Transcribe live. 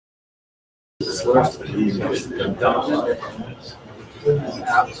Yeah,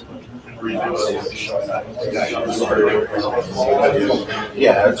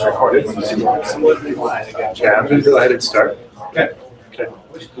 it's recorded. Yeah, I'm going to go ahead and start. Okay.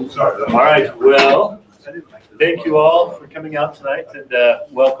 All right. Well, thank you all for coming out tonight, and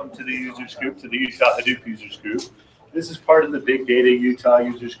welcome to the users group, to the Utah Hadoop users group. This is part of the Big Data Utah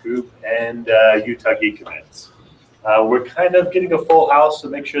users group and Utah Geek events. We're kind of getting a full house, so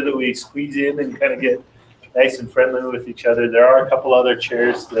make sure that we squeeze in and kind of get nice and friendly with each other. There are a couple other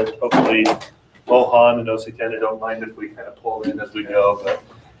chairs that hopefully Mohan and Ositana don't mind if we kind of pull in as we go. But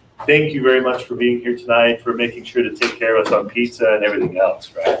thank you very much for being here tonight, for making sure to take care of us on pizza and everything else,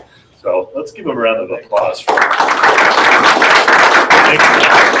 right? So let's give them a round of applause for thank you.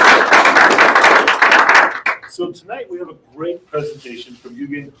 So tonight we have a great presentation from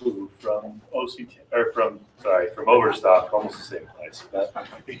Yugen Hu from from Overstock, almost the same place. But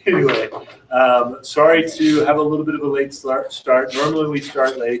anyway, sorry to have a little bit of a late start. Normally we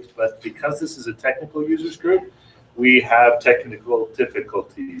start late, but because this is a technical users group, we have technical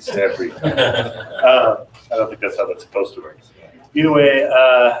difficulties every time. I don't think that's how that's supposed to work. Anyway,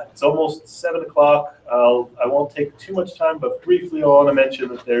 it's almost 7 o'clock. I won't take too much time, but briefly I want to mention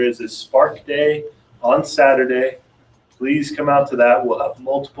that there is a Spark Day on Saturday. Please come out to that. We'll have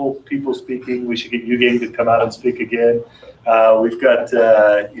multiple people speaking. We should get Yugen to come out and speak again. We've got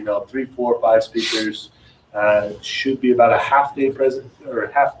 3, 4, 5 speakers. It should be about a half day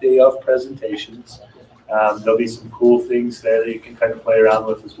of presentations. There'll be some cool things there that you can kind of play around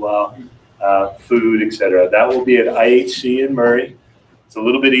with as well. Food, etc. That will be at IHC in Murray. It's a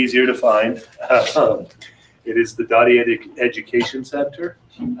little bit easier to find. It is the Dottie Education Center,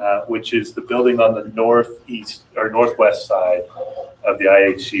 which is the building on the northeast or northwest side of the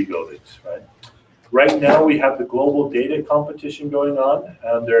IHC buildings. Right now, we have the global data competition going on.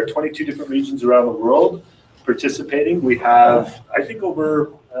 There are 22 different regions around the world participating. We have, I think,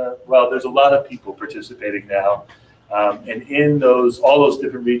 over there's a lot of people participating now. And in all those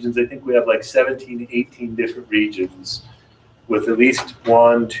different regions, I think we have like 17, 18 different regions with at least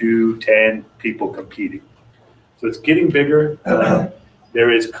 1, 2, 10 people competing. So it's getting bigger. There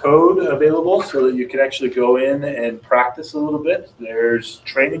is code available so that you can actually go in and practice a little bit. There's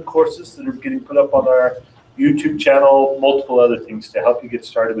training courses that are getting put up on our YouTube channel, multiple other things to help you get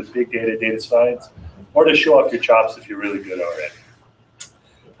started with big data, data science, or to show off your chops if you're really good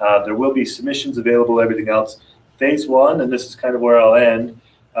already. There will be submissions available, everything else. Phase 1, and this is kind of where I'll end,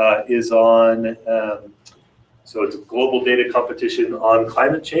 is on, so it's a global data competition on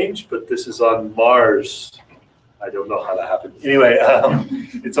climate change, but this is on Mars. I don't know how that happened. Anyway,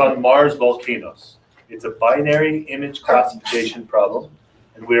 it's on Mars volcanoes. It's a binary image classification problem,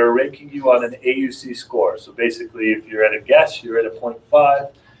 and we are ranking you on an AUC score. So basically, if you're at a guess, you're at a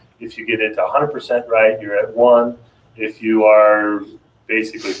 0.5. If you get it to 100% right, you're at 1. If you are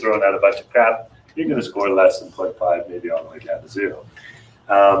basically throwing out a bunch of crap, you're going to score less than 0.5, maybe all the way down to 0.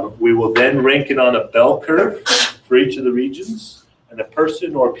 We will then rank it on a bell curve for each of the regions. And the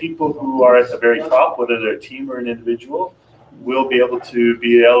person or people who are at the very top, whether they're a team or an individual, will be able to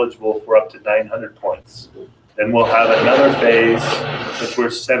be eligible for up to 900 points. Then we'll have another phase that's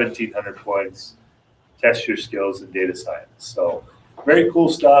worth 1,700 points, test your skills in data science. So very cool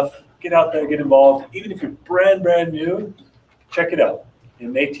stuff. Get out there, get involved. Even if you're brand new, check it out. It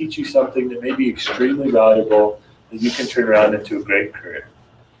may teach you something that may be extremely valuable that you can turn around into a great career.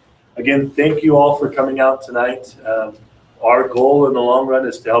 Again, thank you all for coming out tonight. Our goal in the long run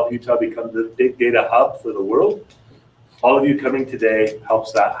is to help Utah become the big data hub for the world. All of you coming today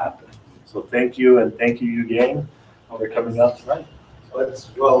helps that happen. So thank you, and thank you, Yugen, for coming out tonight. Let's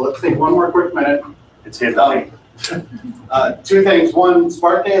take one more quick minute. It's him. 2 things. One,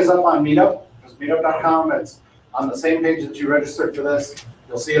 Spark Day is up on Meetup. It's meetup.com. It's on the same page that you registered for this.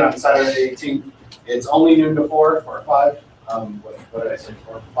 You'll see it on Saturday 18th. It's only noon to 4 or 5. What did I say?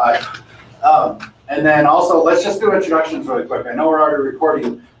 4 or 5. And then also, let's just do introductions really quick. I know we're already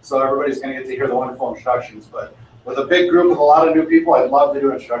recording, so everybody's going to get to hear the wonderful introductions. But with a big group with a lot of new people, I'd love to do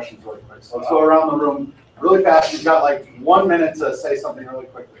introductions really quick. So let's go around the room really fast. You've got like 1 minute to say something really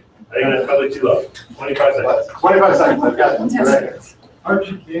quickly. I think that's probably too low. 25 seconds. 25 seconds. I've got 10 seconds.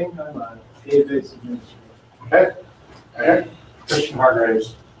 Archie King, I'm a database administrator. Okay. Okay. Christian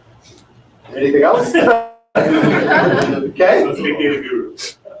Hargraves. Anything else? Okay. Let's big data guru.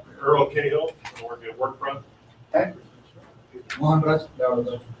 Earl Cahill, I work at Workfront. Okay.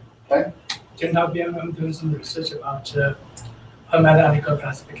 Okay. Jim Habian, I'm doing some research about mathematical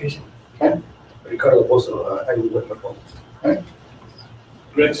classification. Okay. Ricardo Pozo, I work for Okay.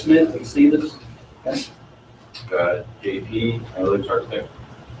 Greg Smith, and Stevens. Okay. JP, analytics architect.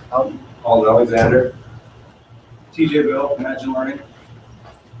 Alden Alexander. TJ Bill, Imagine Learning.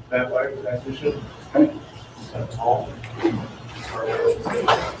 Matt White, transition. Okay.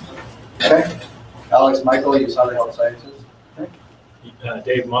 Alex Michael, USANA Health Sciences.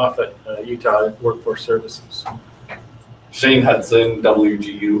 Dave Moffett, Utah Workforce Services. Shane Hudson,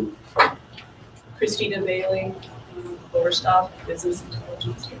 WGU. Christina Bailey, Overstock, Business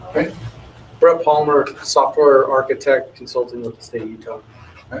Intelligence. Okay. Brett Palmer, software architect consulting with the state of Utah.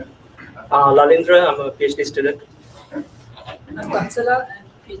 Lalindra, I'm a PhD student. I'm Vatsala, and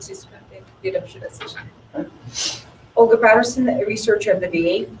PhD student in data visualization. Olga Patterson, a researcher at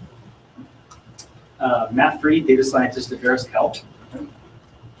the VA. Matt Freed, data scientist at Verisk Health.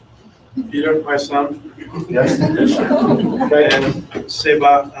 Peter, my son. Yes. Okay, and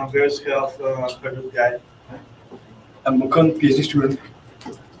Seba, I'm Verisk Health, graduate guide. I'm Mukund, PhD student.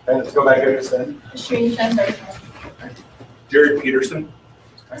 Okay, let's go back here to Sin. Shane Chandler. Jared Peterson.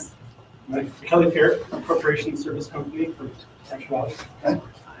 Kelly Fair, Corporation Service Company from Central Valley.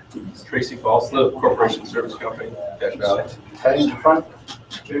 Tracy Falslev, Corporation Service Company, Cache Valley. Head in the front,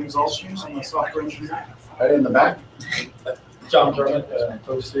 James Alstrom, I'm a software engineer. head in the back. John Burnett,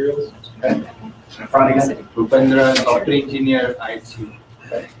 Coach Serials. Okay. In the front again. Upendra, software engineer, IT.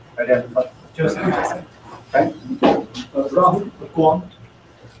 Okay. Right here in the front. Joseph Jackson. Okay. Rahul Kwon.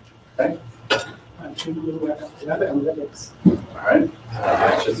 Okay. I'm Chindu Analytics. All right.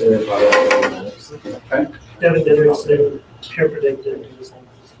 Okay. Devin Didrikson, Pure Predictive.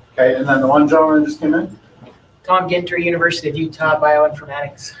 Okay, and then the one gentleman just came in. Tom Ginter, University of Utah,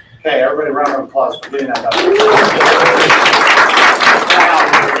 Bioinformatics. Okay, everybody round of applause for getting that done.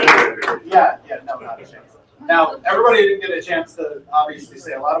 Yeah, no, not a chance. Now, everybody didn't get a chance to obviously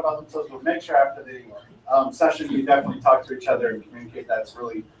say a lot about themselves, but make sure after the session, you definitely talk to each other and communicate. That's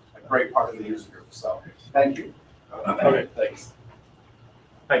really a great part of the user group, so thank you. Okay, thanks.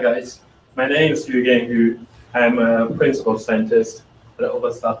 Hi guys, my name is Yu Hu. I'm a principal scientist at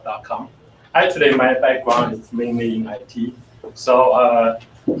overstock.com. Actually, my background is mainly in IT. So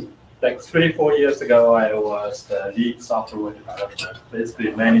like 3-4 years ago, I was the lead software developer,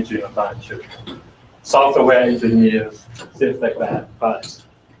 basically managing a bunch of software engineers, things like that. But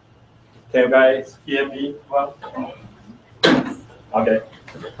can you guys hear me well? Okay,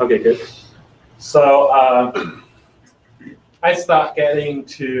 good. So I start getting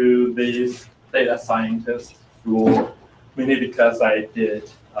to this data scientist role mainly because I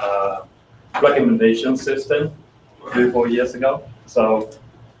did recommendation system 3-4 years ago. So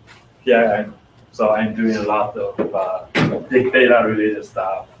yeah, I'm doing a lot of big data related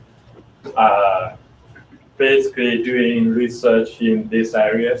stuff. Basically doing research in these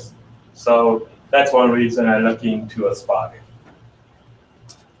areas. So that's one reason I look into a Spark.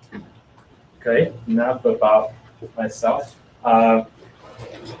 Okay, enough about myself. I'm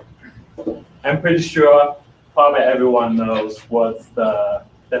pretty sure probably everyone knows what's the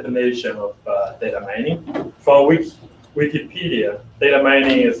definition of data mining. For Wikipedia, data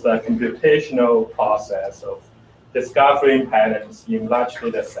mining is the computational process of discovering patterns in large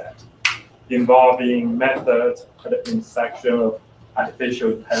data sets, involving methods at the intersection of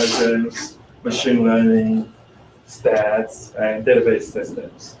artificial intelligence, machine learning, stats, and database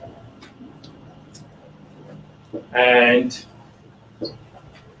systems. And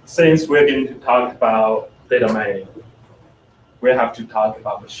since we're going to talk about data mining, we have to talk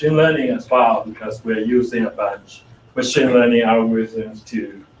about machine learning as well, because we're using a bunch of machine learning algorithms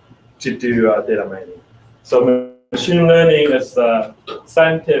to do data mining. So machine learning is a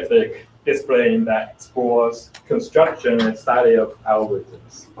scientific discipline that explores construction and study of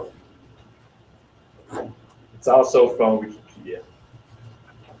algorithms. It's also from Wikipedia.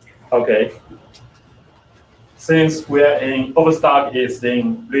 Okay. Since we're in Overstock is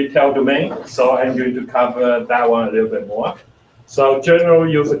in retail domain, so I'm going to cover that one a little bit more. So general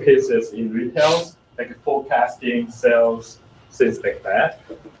use cases in retail, like forecasting, sales, things like that.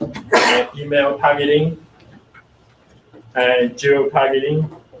 And email targeting, and geo-targeting,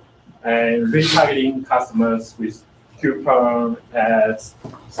 and retargeting customers with coupon ads,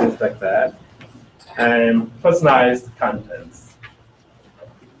 things like that. And personalized contents.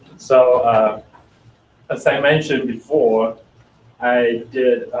 So as I mentioned before, I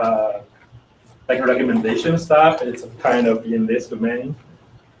did like recommendation stuff. It's kind of in this domain,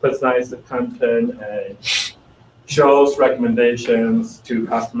 personalized content and shows recommendations to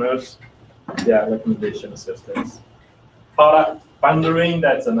customers. Yeah, recommendation systems. Product bundling,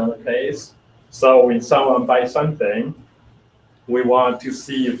 that's another case. So when someone buys something, we want to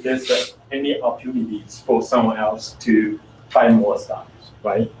see if there's any opportunities for someone else to buy more stuff,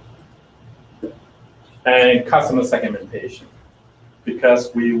 right? And customer segmentation.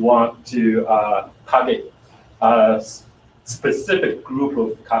 because we want to target a specific group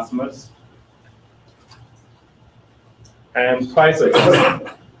of customers. And pricing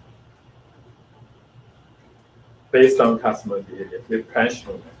based on customer behavior,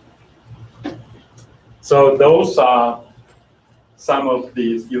 replenishment. So those are some of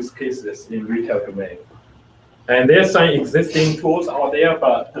these use cases in retail domain. And there's some existing tools out there,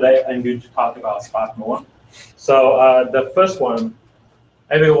 but today I'm going to talk about Spark more. So the first one,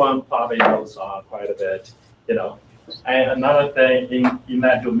 everyone probably knows quite a bit, you know. And another thing in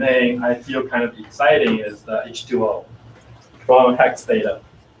that domain I feel kind of exciting is the H2O from Hex Data.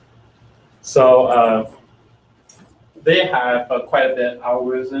 So they have quite a bit of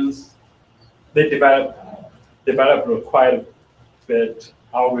algorithms. They developed quite a bit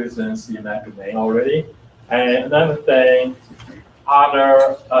algorithms in that domain already. And another thing,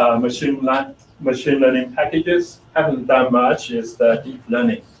 other machine learning packages haven't done much is the deep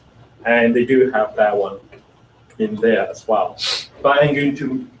learning. And they do have that one in there as well. But I'm going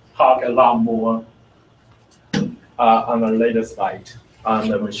to talk a lot more on a later slide on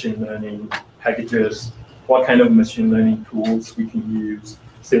the machine learning packages, what kind of machine learning tools we can use,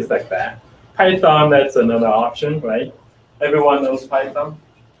 things like that. Python, that's another option, right? Everyone knows Python.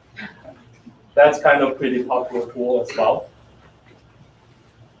 That's kind of pretty popular tool as well.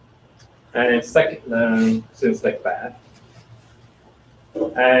 And scikit-learn, things like that.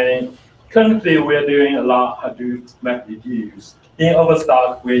 And currently, we're doing a lot Hadoop MapReduce. In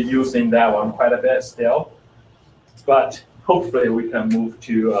Overstock, we're using that one quite a bit still. But hopefully, we can move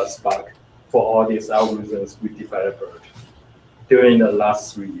to Spark for all these algorithms we developed during the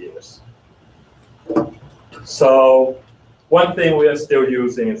last 3 years. So one thing we are still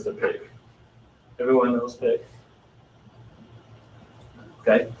using is the pig. Everyone knows pig?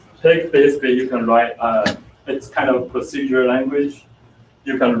 Okay. Pig, basically, you can write, it's kind of procedure language.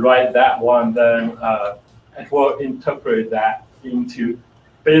 You can write that one, then it will interpret that into,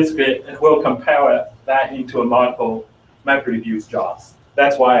 basically, it will compare that into a multiple MapReduce jobs.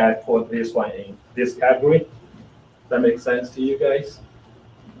 That's why I put this one in this category. That makes sense to you guys?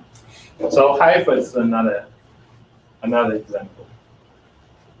 So Hive is another example.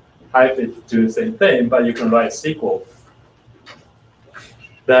 Hive is doing the same thing, but you can write SQL.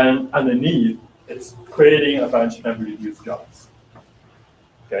 Then underneath, it's creating a bunch of MapReduce jobs.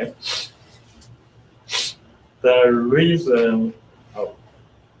 Okay. The reason,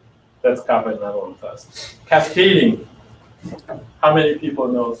 let's cover another one first. Cascading. How many people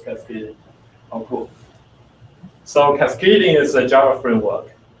know cascading? Oh, cool. So cascading is a Java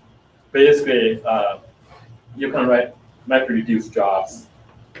framework. Basically, you can write MapReduce jobs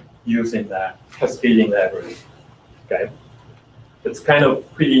using that cascading library. Okay. It's kind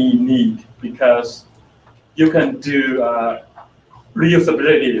of pretty neat because you can do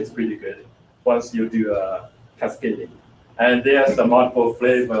reusability is pretty good once you do cascading. And there's multiple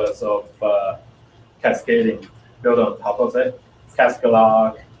flavors of cascading built on top of it.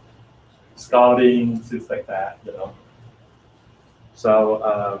 Cascalog, scouting, things like that, you know.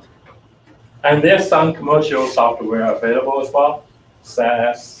 So, and there's some commercial software available as well.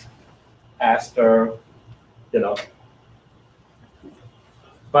 SAS, Aster, you know.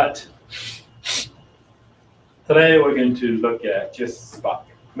 But today we're going to look at just Spark,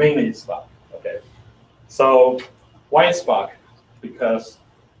 mainly Spark, okay? So why Spark? Because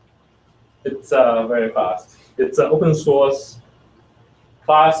it's very fast. It's an open source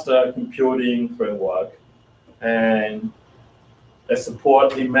cluster computing framework, and it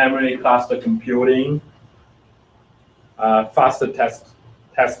supports in-memory cluster computing, faster task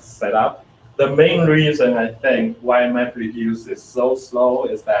setup. The main reason I think why MapReduce is so slow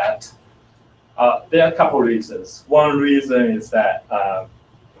is that there are a couple reasons. One reason is that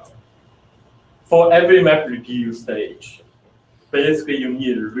for every MapReduce stage, basically you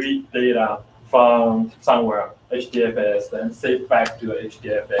need to read data from somewhere, HDFS, then save back to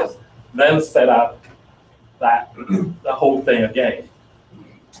HDFS, then set up that the whole thing again.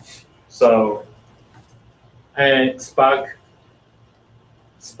 So, and Spark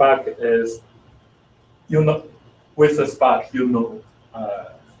is, you know, with the Spark, you know,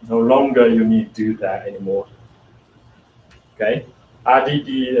 no longer you need to do that anymore. Okay,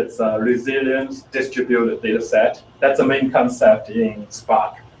 RDD is a resilience distributed data set. That's the main concept in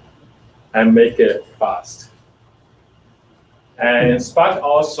Spark, and make it fast. And Spark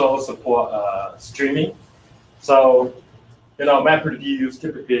also support streaming. So, you know, MapReduce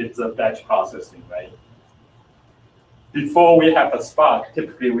typically it's a batch processing, right? Before we have a Spark,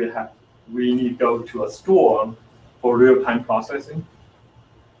 typically we need to go to a store for real-time processing.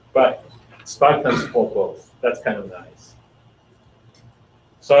 But Spark can support both. That's kind of nice.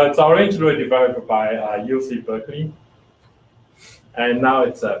 So it's originally developed by UC Berkeley, and now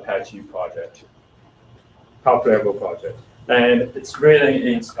it's an Apache project, top-level project. And it's written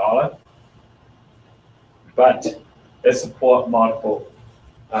in Scala, but it supports multiple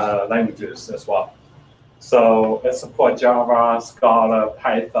languages as well. So it supports Java, Scala,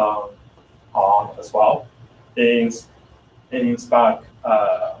 Python, R as well in Spark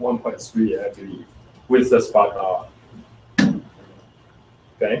 1.3, I believe, with the Spark R.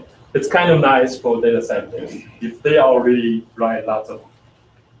 Okay, it's kind of nice for data scientists. If they already write lots of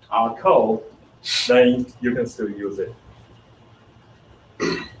R code, then you can still use it.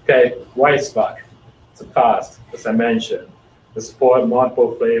 Okay, why Spark? It's fast, as I mentioned. It supports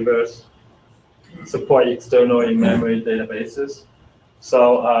multiple flavors, support external in-memory databases.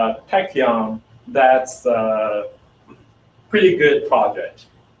 So Tachyon, that's a pretty good project.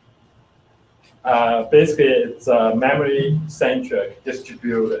 Basically, it's a memory-centric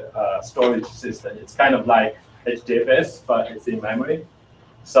distributed storage system. It's kind of like HDFS, but it's in memory.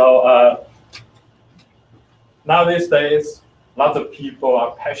 So now these days, lots of people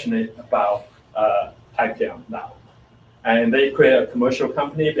are passionate about Tachyon now. And they create a commercial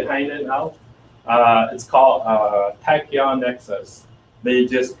company behind it now. It's called Tachyon Nexus. They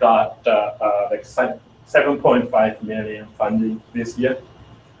just got like 7.5 million funding this year.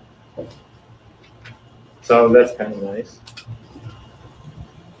 So that's kind of nice.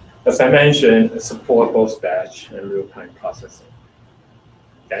 As I mentioned, it supports both batch and real-time processing.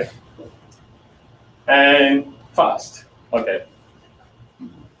 Okay. And fast. Okay.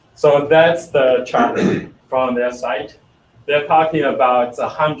 So that's the chart from their site. They're talking about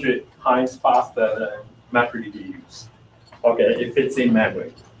 100 times faster than MapReduce. Okay, if it's in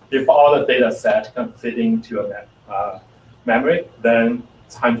memory. If all the data set can fit into a memory, then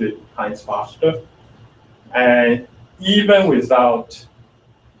it's 100 times faster. And even without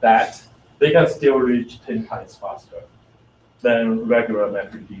that, they can still reach 10 times faster than regular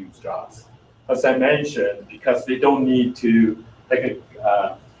MapReduce jobs. As I mentioned, because they don't need to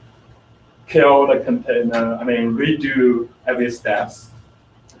kill the container, redo every steps,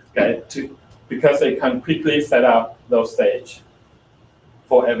 okay, because they can quickly set up those stage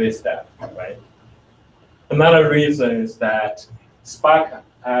for every step, right? Another reason is that Spark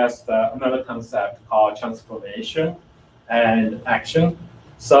has another concept called transformation and action.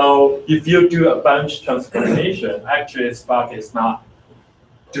 So if you do a bunch transformation, actually Spark is not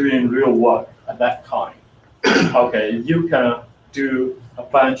doing real work at that time. Okay, you can do a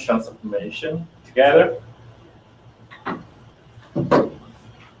bunch transformation together.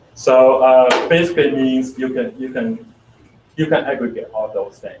 So basically means you can aggregate all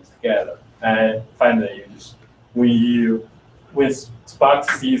those things together, and finally, when Spark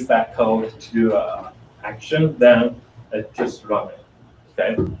sees that code to do action, then it just runs it.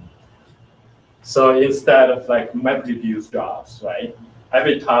 Okay. So instead of like MapReduce jobs, right?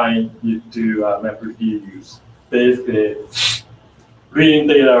 Every time you do MapReduce, basically reading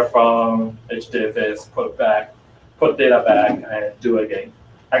data from HDFS, put data back, and do again.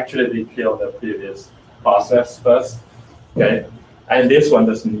 Actually, they kill the previous process first, okay? And this one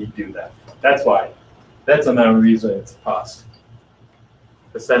doesn't need to do that. That's why. That's another reason it's fast.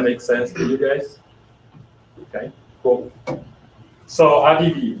 Does that make sense to you guys? Okay, cool. So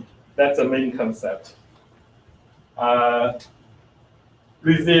RDB, that's the main concept.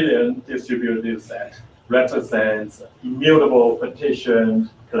 Resilient distributed data set represents immutable partitioned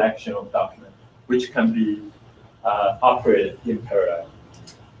collection of documents, which can be operated in parallel.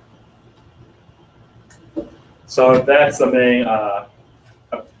 So that's the main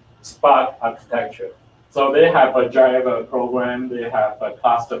Spark architecture. So they have a driver program, they have a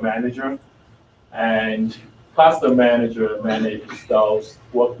cluster manager, and cluster manager manages those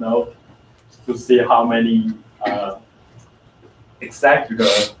work nodes to see how many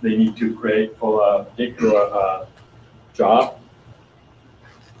executors they need to create for a particular job.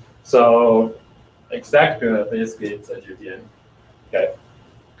 So executor basically it's a GPN. Okay.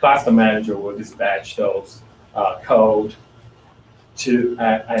 Cluster manager will dispatch those code to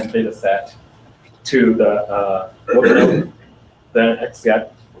and data set to the workload, then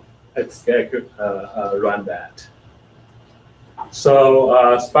execute run that.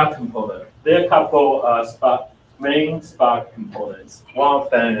 So Spark component. There are a couple main Spark components. One of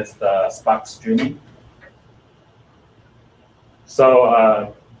them is the Spark streaming.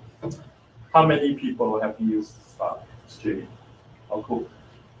 So how many people have used Spark streaming? Oh, cool.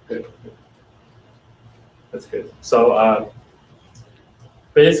 Good. That's good. So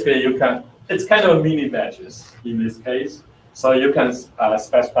basically, you can. It's kind of mini batches in this case. So you can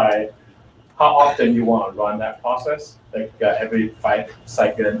specify how often you want to run that process, like every 5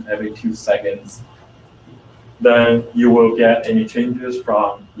 seconds, every 2 seconds. Then you will get any changes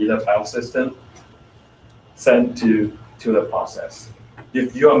from either file system sent to the process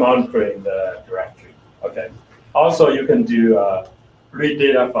if you are monitoring the directory. Okay. Also, you can do read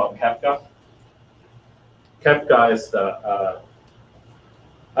data from Kafka. Kafka is a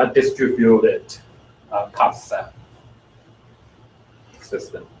distributed concept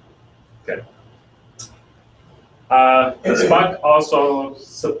system. Okay. Spark also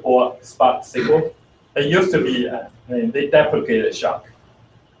support Spark SQL. It used to be, they deprecated Shark.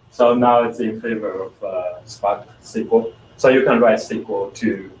 So now it's in favor of Spark SQL. So you can write SQL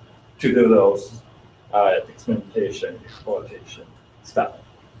to do those experimentation, exploitation stuff.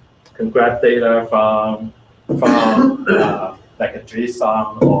 You can grab data from like a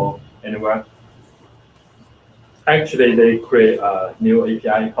JSON or anywhere. Actually, they create a new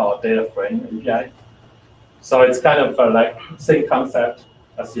API called Data Frame API. So it's kind of like same concept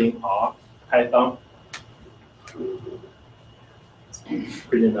as in R, Python.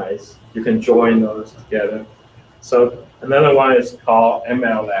 Pretty nice. You can join those together. So another one is called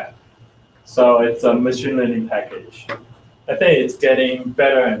MLlib. So it's a machine learning package. I think it's getting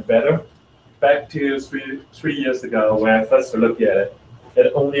better and better. Back to three years ago when I first looked at it,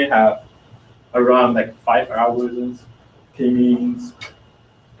 it only had around like 5 algorithms, k-means,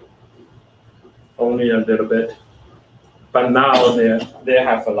 only a little bit. But now they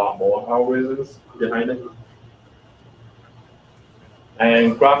have a lot more algorithms behind it.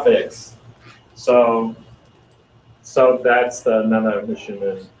 And graphics. So that's another machine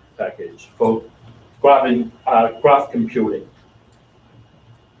learning package for graph computing.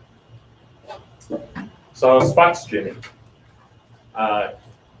 So Spark streaming.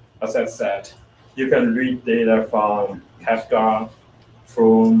 As I said, you can read data from Kafka,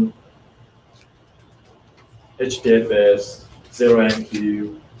 from HDFS,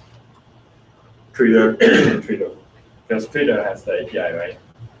 ZeroMQ, Twitter, because Twitter has the API, right?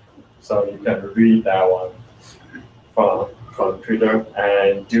 So you can read that one from Twitter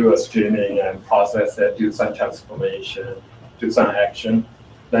and do a streaming and process it, do some transformation, do some action,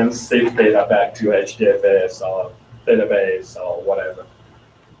 then save data back to HDFS or database or whatever.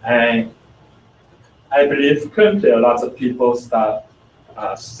 And I believe currently a lot of people start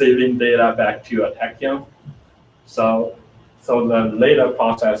saving data back to a tachyon. So the later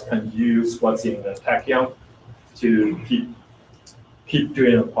process can use what's in the tachyon to keep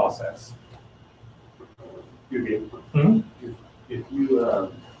doing the process. If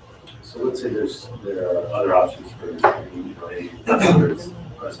you so let's say there are other options for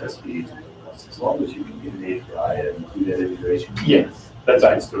SSD. As long as you can get an API and do that integration. Yes, that's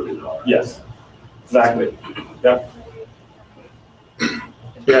right. Still good. Yes, exactly. Yeah.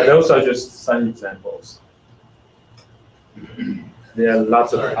 Yeah, those are just some examples. There are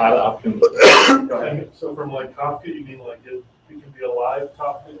lots of other options. Go ahead. So from like Kafka, you mean like it can be a live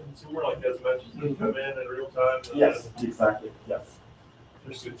Kafka consumer, like as messages come in real time? Yes, exactly. Yes.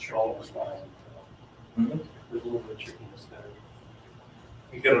 Just to show us why. There's a little bit of trickiness there.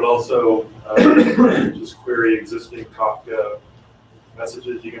 You can also just query existing Kafka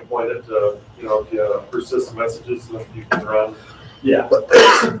messages. You can point it to, if you persist messages, then you can run. Yeah.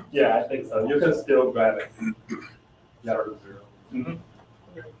 Yeah, I think so. You can still grab it. Yeah.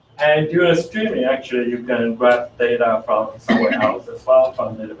 And during streaming, actually, you can grab data from somewhere else as well,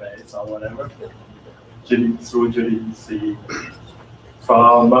 from database or whatever, through JDBC,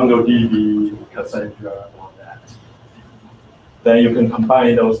 from MongoDB, Cassandra, all that. Then you can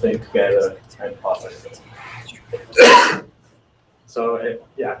combine those things together and process it. So it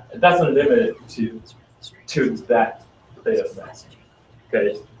doesn't limit it to that data set.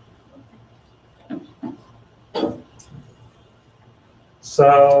 Okay.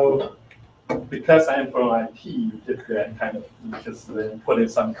 So because I'm from IT, typically I'm kind of interested in putting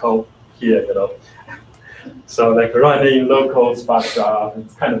some code here, So like running local Spark job,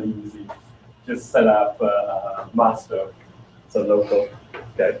 it's kind of easy. Just set up a master, so local,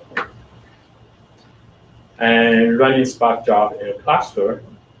 okay. And running Spark job in a cluster,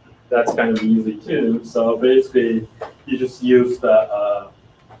 that's kind of easy too. So basically, you just use the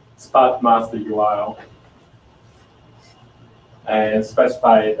Spark master URL and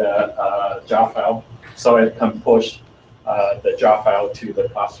specify the jar file, so it can push the jar file to the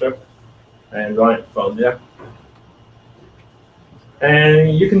cluster and run it from there.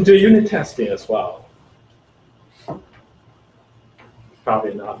 And you can do unit testing as well.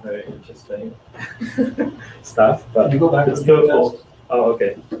 Probably not very interesting stuff, but it's cool. Oh,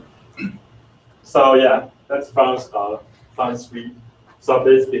 okay. So yeah, that's fun stuff, fun suite. So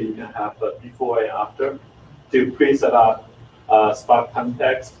basically, you can have the before and after to pre-set up Spark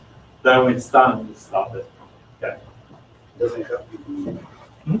context. Then when it's done, you stop it. Okay. Doesn't have to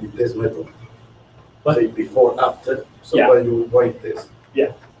be this method. What? Say before, after. So Yeah. when you write this.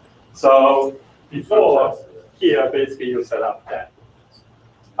 Yeah. So before here, basically you set up that.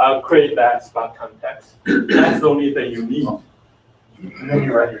 Create that Spark context. That's the only thing you need. And then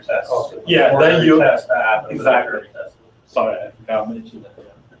you write your test. Yeah, Or then your you test that happens. exactly. Sorry, I forgot to mention that.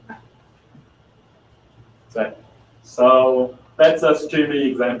 Yeah. Exactly. So that's a streaming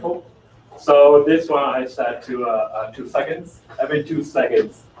example. So this one I set to 2 seconds. Every 2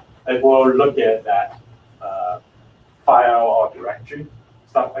 seconds, I will look at that file or directory,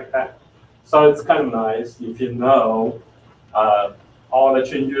 stuff like that. So it's kind of nice if you know all the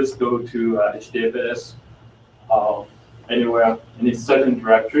changes go to HDFS anywhere, any certain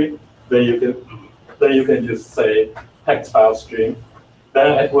directory, then you can just say text file stream.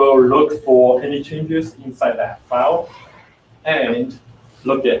 Then it will look for any changes inside that file and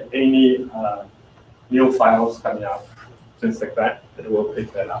look at any new files coming out, things like that. It will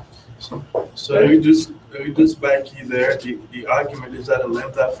pick that up. So we just back key there. The argument is that a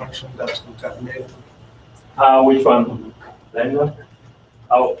lambda function that's concatenated. Which one? Lambda?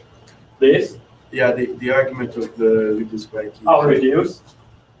 Oh, this? Yeah, the argument of the reduce by key. Oh, reduce.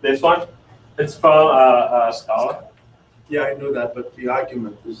 This one? It's from Scala. Yeah, I know that, but the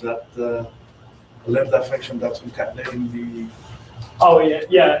argument is that a lambda function that's concatenating the. Oh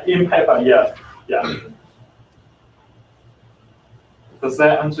yeah, in Python, yeah. Does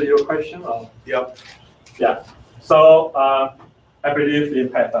that answer your question? Or? Yep. Yeah. So I believe in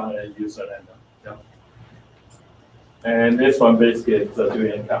Python I use a lambda. Yeah. And this one basically is a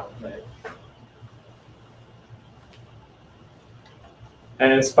doing count. Right?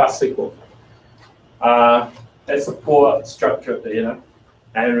 And Spark SQL. It supports structured data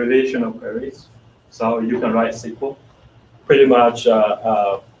and relational queries. So you can write SQL. Pretty much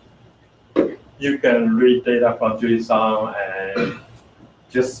you can read data from JSON and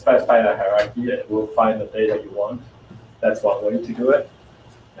just specify the hierarchy. It will find the data you want. That's one way to do it.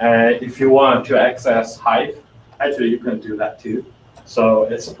 And if you want to access Hive, actually you can do that too. So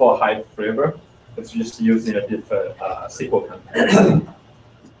it supports Hive flavor. It's just using a different SQL context.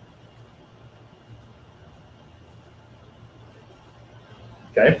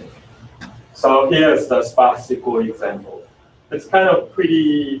 Okay. So here's the Spark SQL example. It's kind of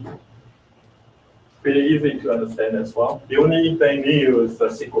pretty easy to understand as well. The only thing new is the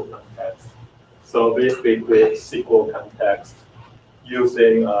SQL context. So basically create SQL context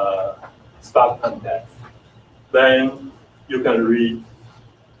using Spark context. Then you can read,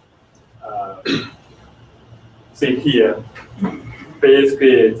 see here,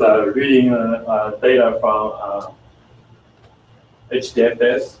 basically it's reading data from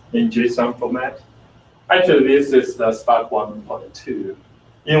HDFS in JSON format. Actually, this is the Spark 1.2.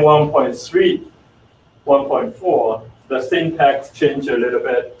 In 1.3, 1.4, the syntax changed a little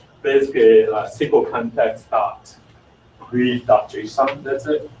bit. Basically, SQL context dot read.json, that's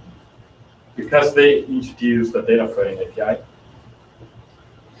it. Because they introduced the data frame API.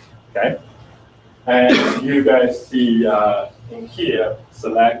 Okay. And you guys see in here,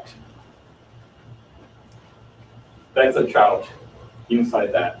 select, that's a child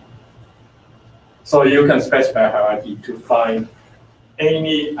inside that. So you can specify a hierarchy to find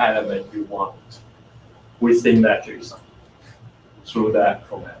any element you want within that JSON through that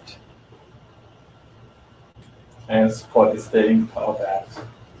format. And support distilling all that.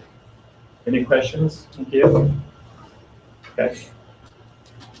 Any questions in here? Okay.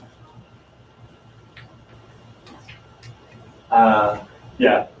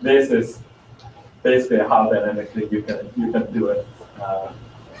 Yeah, this is basically how dynamically you can do it.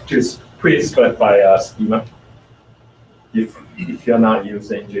 Just pre-specify a schema if you're not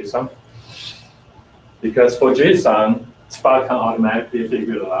using JSON. Because for JSON, Spark can automatically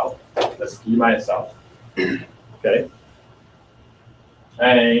figure it out, the schema itself. Okay.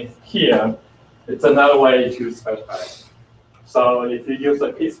 And here, it's another way to specify. So if you use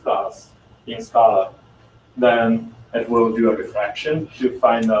a piece class in Scala, then it will do a reflection to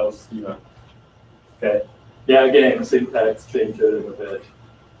find out schema. Okay. Yeah, again, syntax change a little bit.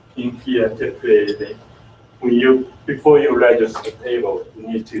 In here, typically, before you register the table, you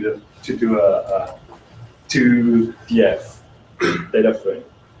need to do a 2df data frame.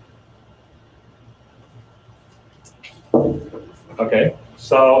 Okay,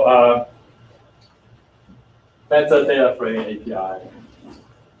 so that's a data frame API.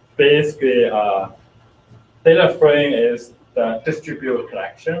 Basically, data frame is the distributed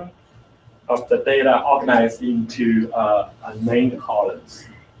collection of the data organized into named columns.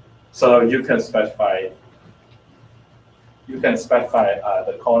 So you can specify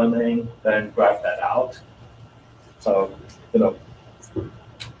the column name, then grab that out. So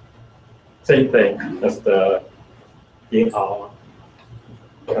same thing as the in R,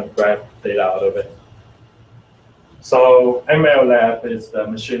 can grab data out of it. So MLlib is the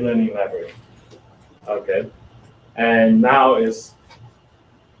machine learning library. Okay, and now it's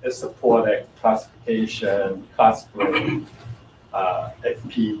supporting classification, classifying,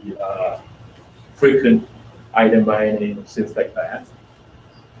 FP, frequent item mining, things like that.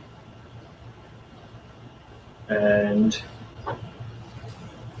 And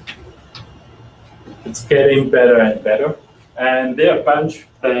it's getting better and better. And there are a bunch of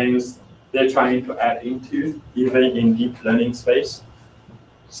things they're trying to add into, even in deep learning space.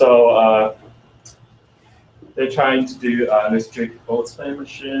 So they're trying to do restrict Boltzmann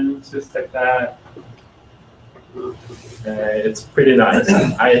machines, things like that. It's pretty nice.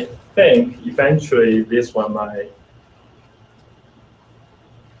 I think eventually this one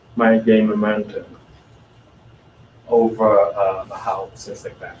might gain momentum over how things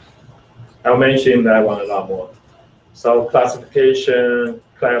like that. I'll mention that one a lot more. So classification,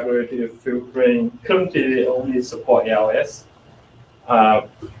 collaborative filtering. Currently, they only support ALS.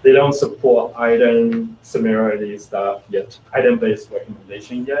 They don't support item similarity stuff yet, item-based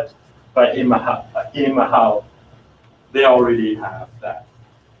recommendation yet. But in Mahao, they already have that.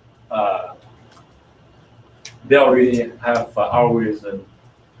 They already have algorithm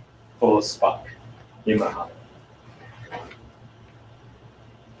for Spark in Mahao.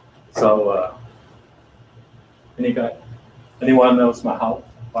 So, anyone knows Mahao?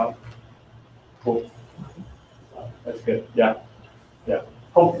 Wow. Cool. That's good. Yeah.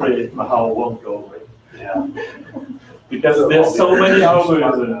 Hopefully Mahao won't go away. Yeah. Because there's so many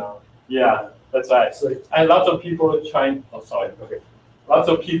algorithms. Yeah, that's right. And lots of people trying. Oh, sorry. Okay. Lots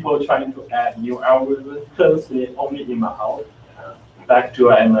of people trying to add new algorithms currently only in Mahao, back to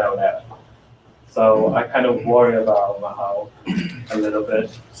MLlib. So I kind of worry about Mahao a little bit.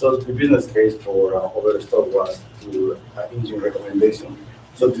 So the business case for Overstock was to engine recommendation.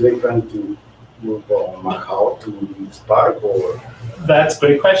 So do they plan to move Mahao to Spark or? That's a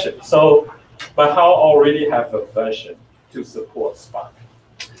great question. So Mahao already have a version to support Spark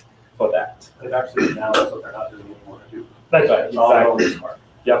for that. They've actually now, so they're not doing anymore, too. That's right, exactly.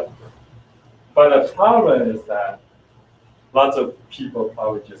 Yep. But the problem is that lots of people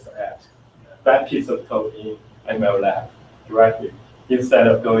probably just add that piece of code in MLlib directly instead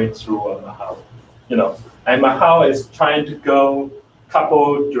of going through Mahao. And Mahao is trying to go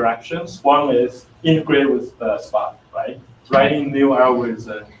couple directions. One is integrate with Spark, right? Writing new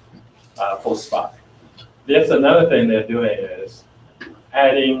algorithm for Spark. There's another thing they're doing is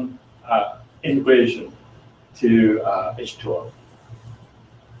adding integration to H2O.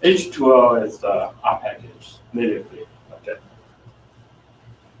 H2O is the R package natively. Okay.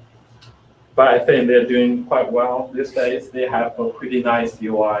 But I think they're doing quite well these days. They have a pretty nice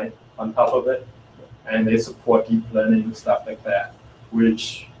UI on top of it, and they support deep learning, stuff like that,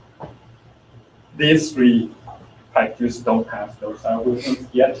 which these three packages don't have those algorithms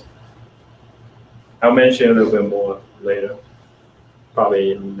yet. I'll mention a little bit more later,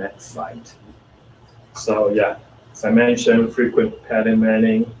 probably in the next slide. So yeah, as I mentioned, frequent pattern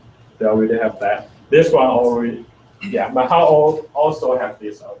mining, they already have that. This one already, yeah, Mahao also have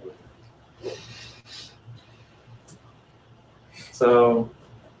this algorithm. So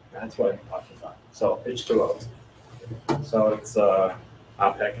that's what I'm talking about. So H2O. So it's a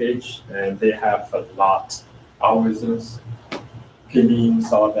package, and they have a lot of algorithms,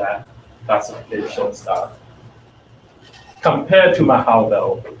 pinings, all that, classification stuff. Compared to Mahao,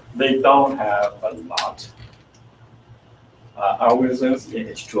 though, they don't have a lot algorithms in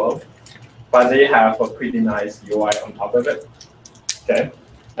H2O, but they have a pretty nice UI on top of it. Okay,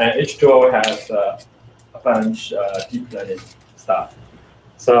 and H2O has a bunch deep learning stuff.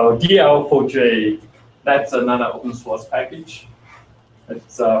 So DL4J, that's another open source package.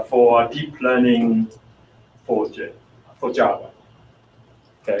 It's for deep learning for Java.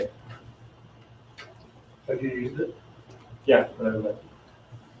 Okay. Have you used it? Yeah.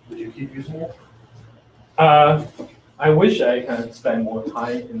 Would you keep using it? I wish I can spend more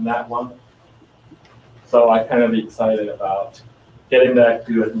time in that one. So I kind of excited about getting back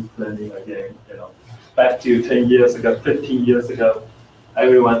to a deep learning again. Back to 10 years ago, 15 years ago,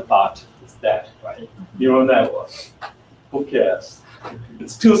 everyone thought it's dead, right? Neural network. Who cares?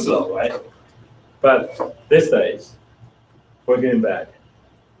 It's too slow, right? But these days, we're getting back.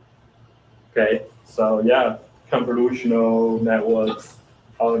 Okay, so yeah, convolutional networks,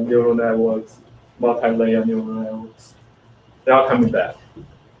 or neural networks, multi-layer neural networks. They are coming back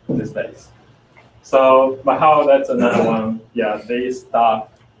these days. So Mahao, that's another one. Yeah, they start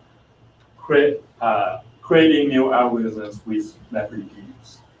creating new algorithms with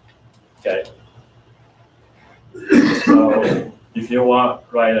MapReduce. Okay. So if you want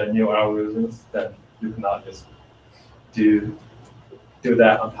to write a new algorithms, then you cannot just do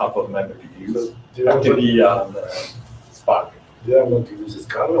that on top of MapReduce. You have to be on Spark. Do you want to use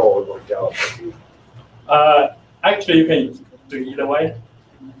Scala or Java? Actually, you can do either way.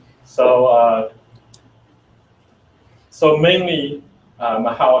 So, so mainly,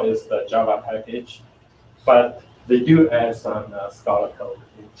 Mahao is the Java package, but they do add some Scala code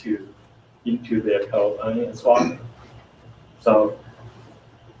into their code as well. So,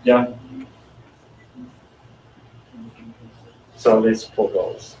 yeah. So they support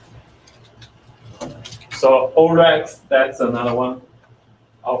those. So OREX, that's another one.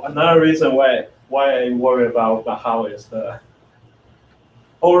 Oh, another reason why I worry about Mahao is the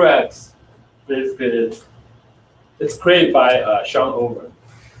OREX. Basically, it's created by Sean Over.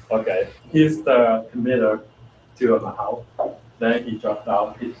 Okay, he's the committer to Mahao. Then he dropped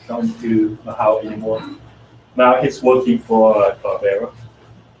out. He don't do Mahao anymore. Now he's working for Cloudera.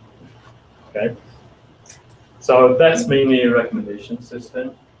 Okay, so that's mainly a recommendation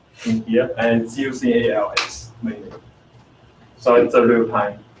system in here, and it's using ALS mainly. So it's a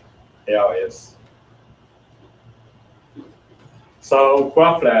real-time ALS. So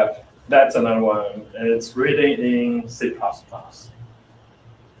GraphLab, that's another one. It's written in C++.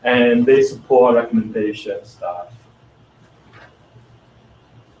 And they support recommendation stuff.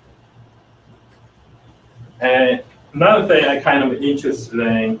 And another thing I kind of interested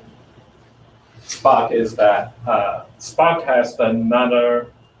in Spark is that Spark has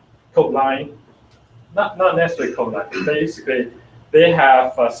another code line, not necessarily code line. Basically, they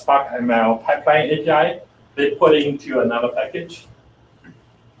have a Spark ML pipeline API they put into another package.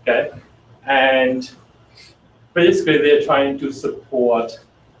 Okay, and basically they're trying to support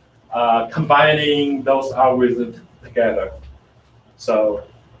combining those algorithms together. So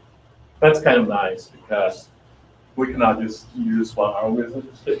that's kind of nice because we cannot just use one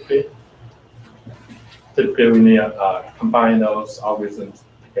algorithm typically. Typically, we need to combine those algorithms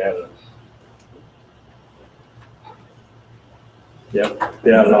together. Yeah,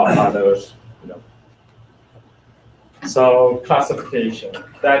 there are a lot of others. So classification,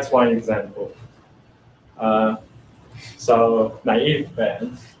 that's one example. So naive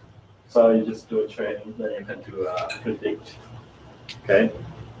bands. So you just do a training, then you can do a predict. Okay.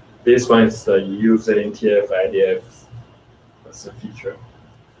 This one is using TF-IDF as a feature.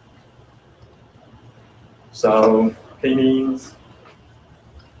 So k-means,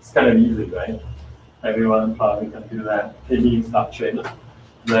 it's kind of easy, right? Everyone probably can do that. K-means not training.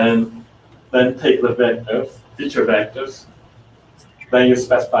 Then take the vectors, feature vectors. Then you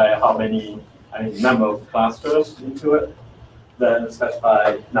specify how many, number of clusters into it. Then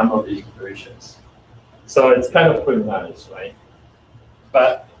specify number of iterations. So it's kind of pretty nice, right?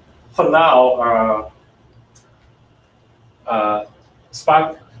 But for now,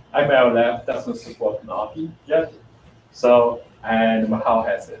 Spark MLlib doesn't support NAPI yet. So, and Mahao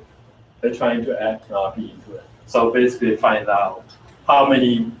has it. They're trying to add NAPI into it. So basically find out how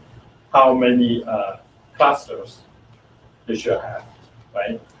many clusters they should have,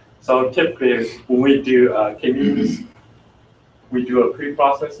 right? So typically when we do k-means, we do a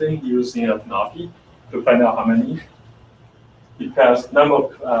pre-processing using a NAPI to find out how many, because number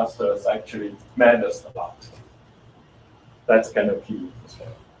of clusters actually matters a lot. That's kind of key as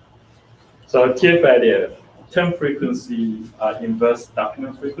well. So TF-IDF, term frequency, inverse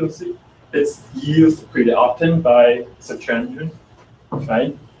document frequency, it's used pretty often by search engine,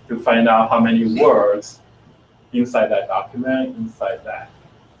 right? To find out how many words inside that document, inside that,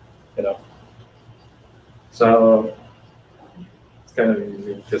 So it's kind of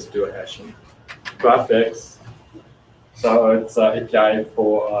easy, just do a hashing. Graphics, so it's an API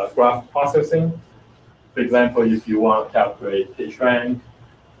for graph processing. For example, if you want to calculate PageRank,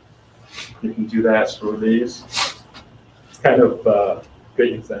 you can do that through this. It's kind of a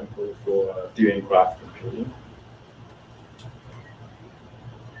great example for doing graph computing.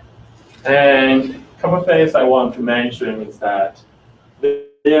 And a couple of things I want to mention is that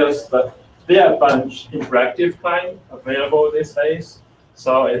there are a bunch of interactive clients available these days.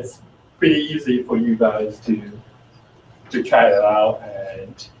 So it's pretty easy for you guys to try it out,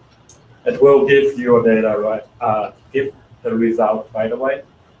 and it will give your data give the result right away.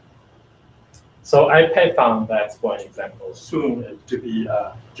 So IPython, that's one example. Soon it to be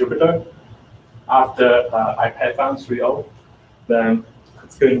Jupyter. After IPython 3.0, then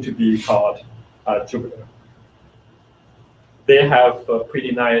it's going to be called Jupyter. They have a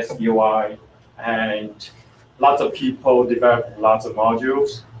pretty nice UI, and lots of people develop lots of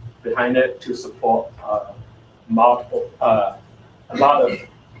modules behind it to support a lot of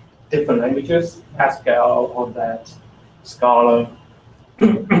different languages, Pascal, all that, Scala.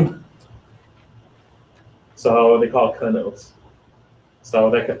 So they call kernels. So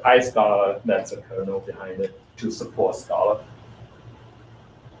like iScala, that's a kernel behind it to support Scala.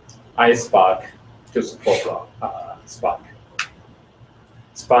 iSpark to support Spark.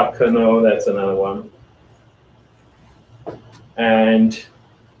 Spark kernel, that's another one. And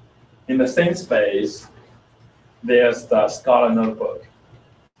in the same space, there's the Scala notebook.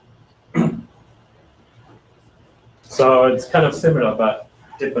 So it's kind of similar, but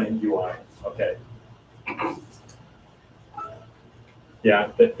different UI. Okay. Yeah,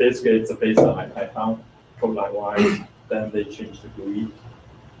 but basically it's based on Python, code line-wise. Then they changed the GUI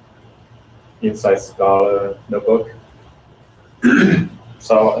inside Scala notebook.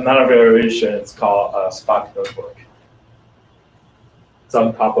 So another variation is called Spark notebook. It's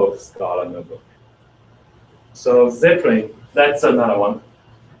on top of Scala notebook. So Zeppelin, that's another one.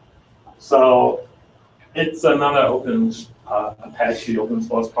 So it's another Apache open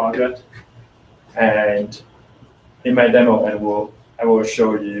source project. And in my demo, I will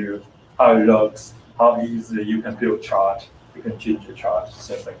show you how it looks, how easily you can build chart, you can change the chart,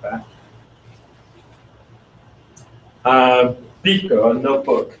 things like that. Beaker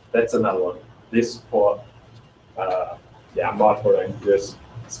notebook, that's another one. This for multiple languages.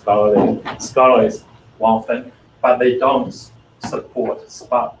 Scala is one thing, but they don't support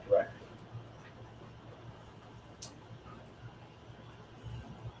Spark directly.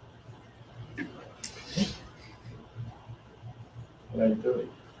 What are you doing?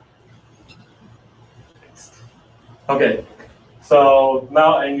 Okay, so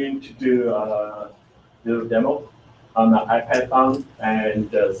now I'm going to do a little demo on the IPython and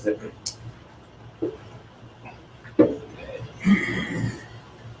Zeppelin.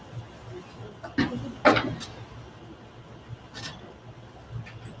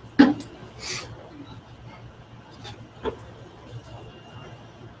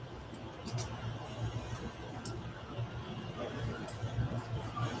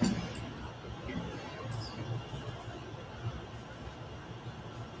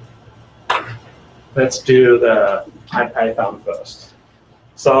 Let's do the IPython first.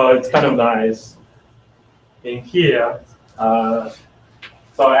 So it's kind of nice. In here, so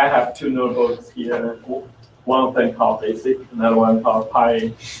I have two notebooks here. One thing called Basic, another one called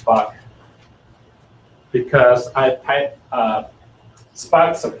Spark. Because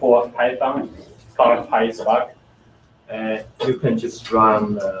Spark support Python, it's called Spark, and you can just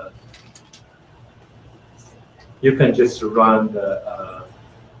run the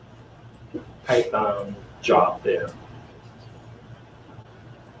Python job there.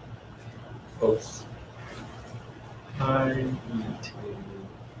 Oops. I need to.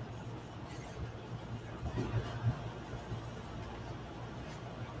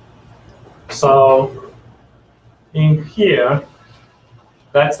 So in here,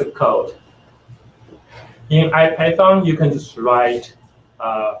 that's the code. In IPython, you can just write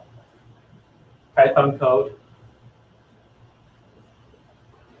Python code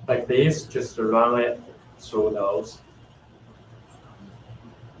like this, just to run it through those.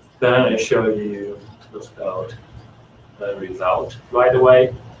 Then I show you this code, the result right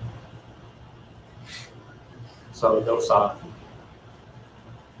away. So those are.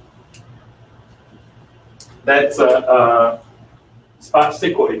 That's a Spark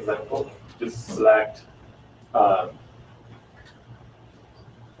SQL example. Just select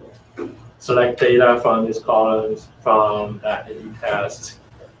data from these columns, from that A/B test,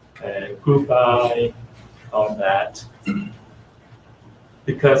 and group by all that.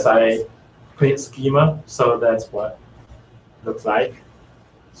 Because I print schema, so that's what it looks like.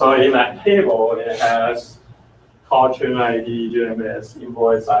 So in that table, it has call chain ID, GMS,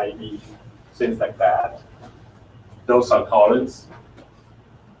 invoice ID, things like that. Those are columns.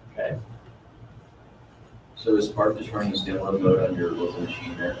 Okay. So is Spark just running this demo mode on your local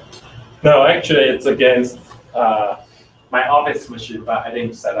machine there? No, actually, it's against my office machine, but I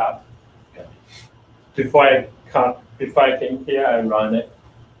didn't set up. Okay. Before I came here, I run it.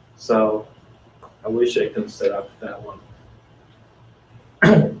 So I wish I could set up that one.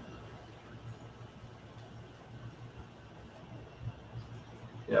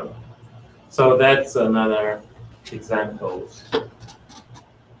 Yeah. So that's another example.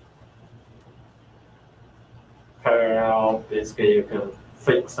 Parallel, basically you can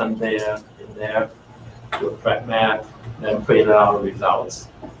fix some data in there. to a threat map, then print out results.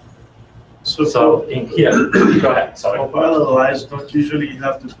 So So in here, go ahead, sorry. Otherwise, don't usually you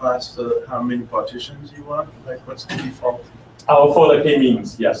have to pass the how many partitions you want? Like what's the default? Oh, for the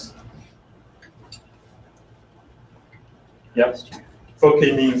k-means, yes. Yep. For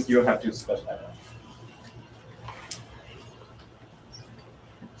k-means, you have to specify that.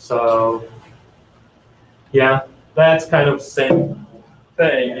 So, yeah, that's kind of same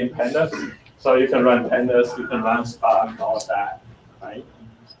thing in pandas. So you can run pandas, you can run Spark, all of that, right?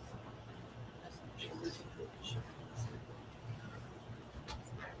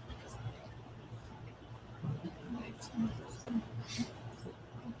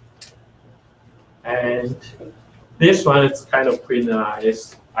 And this one is kind of pretty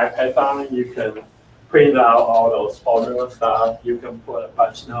nice. IPython, you can print out all those formula stuff. You can put a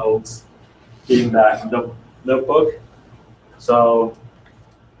bunch of notes in that notebook. So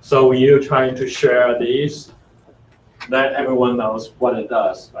when you're trying to share these, then everyone knows what it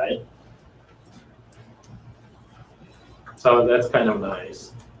does, right? So that's kind of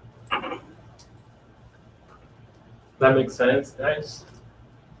nice. That makes sense, guys?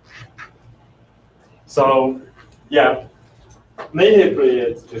 So yeah, natively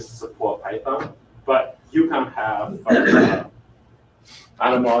it's just support Python, but you can have other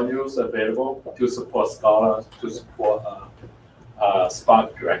modules available to support Scala, to support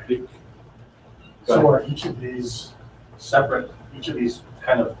Spark directly. So are each of these separate, each of these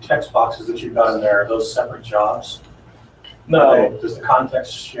kind of text boxes that you've got in there, are those separate jobs? No. Does the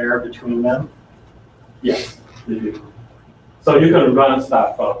context share between them? Yes, they do. So you can run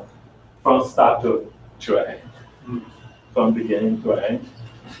stuff from start to end, from beginning to end.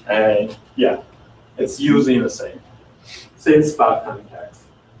 And yeah, it's using the same Spark context.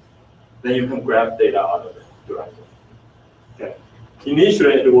 Then you can grab data out of it directly. Okay.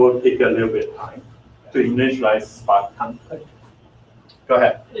 Initially, it will take a little bit of time to initialize Spark context. Go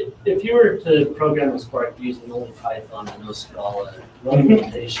ahead. If you were to program a Spark using only Python and no Scala, what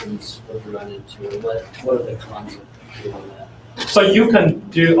limitations would you run into? What are the cons of doing that? So you can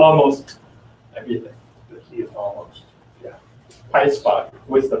do almost everything. The key is almost. Yeah. PySpark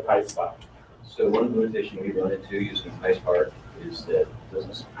with the PySpark. So one limitation we run into using PySpark is that it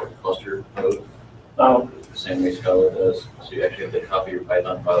doesn't support cluster code the same way Scala does. So you actually have to copy your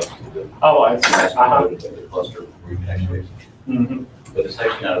Python files to the I see. master code of the cluster where you can actually. Mm-hmm. But it's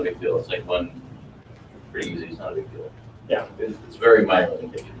actually not a big deal. It's like one pretty easy. It's not a big deal. Yeah. It's very minor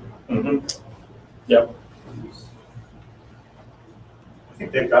limitation. Mm-hmm. Yep. I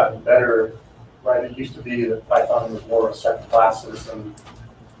think they've gotten better, right? It used to be that Python was more of a set of classes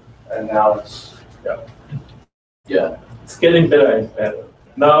and now it's, Yeah. It's getting better and better.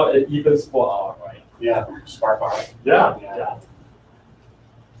 Now it even supports R, right? Yeah, Spark R. Yeah.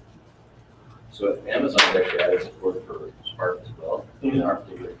 So Amazon actually added support for Spark as well. In our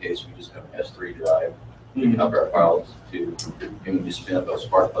particular case, we just have an S3 drive. We can copy our files to, and we just spin up a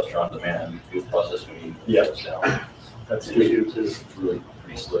Spark cluster on demand, do process when we get it down. That's It's really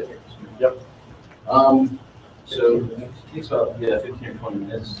pretty slick. Yep. So it takes about 15 or 20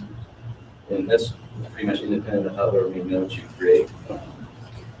 minutes, and that's pretty much independent of however many nodes you create.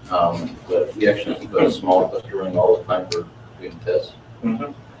 But we actually keep a small cluster running all the time for doing tests,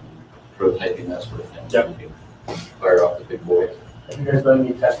 prototyping, that sort of thing. Yep. So we can fire off the big boy. Have you guys done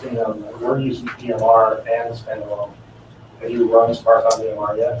any testing on, we're using DMR and standalone. Have you run Spark on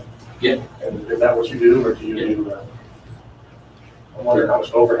DMR yet? Yeah. And is that what you do, or do you do, I wonder how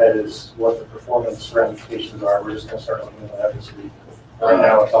much overhead is, what the performance ramifications are. We're just gonna start looking at that this week. Right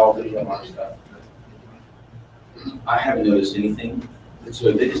now, it's all the DMR stuff. I haven't noticed anything.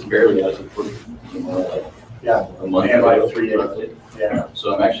 So they just barely got support, Yeah. a month And ago, like 3 days. roughly. Yeah.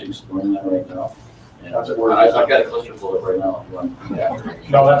 So I'm actually exploring that right now. And That's what we're I've got a cluster full of right now.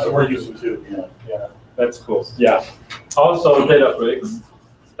 No, that's what we're using too. Yeah. That's cool. Yeah. Also, Databricks,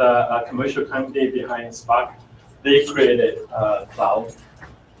 the commercial company behind Spark, they created a cloud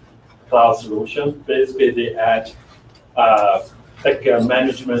solution. Basically, they add like a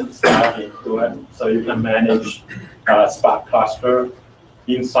management stuff into it, so you can manage Spark cluster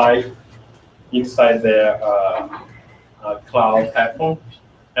inside their cloud platform.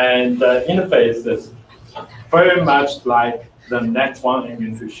 And the interface is very much like the next one I'm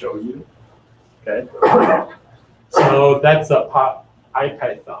going to show you. Okay, so that's a part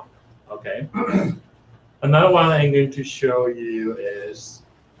IPython. Okay, another one I'm going to show you is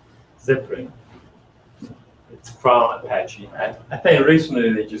Zipring. It's from Apache. I think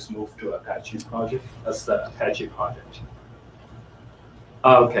recently they just moved to Apache project. That's the Apache project.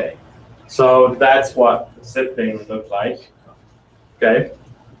 Okay, so that's what Zipring looks like. Okay,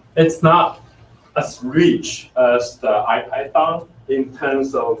 it's not as rich as the IPython in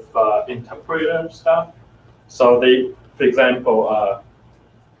terms of interpreter stuff. So they, for example,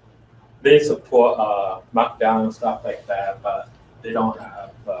 they support Markdown stuff like that, but they don't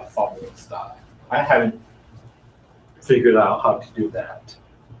have formula stuff. I haven't figured out how to do that.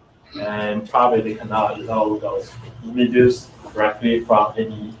 And probably they cannot load those images directly from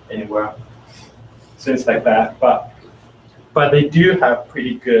anywhere, things like that. But they do have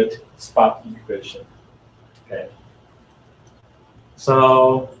pretty good Spark integration. Okay.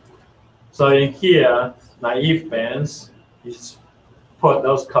 So in here, naive bands, you just put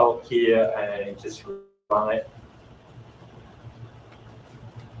those code here and just run it.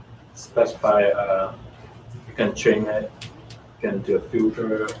 Specify, you can train it, you can do a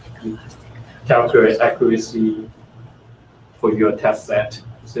filter, you calculate accuracy for your test set,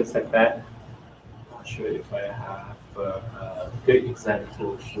 things like that. I'm not sure if I have a good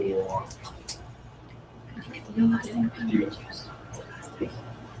example for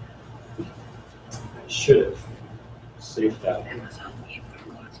I should have saved that.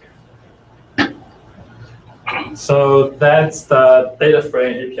 So that's the data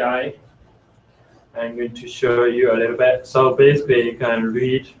frame API. I'm going to show you a little bit. So basically, you can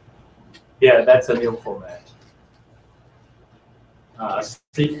read. Yeah, that's a new format.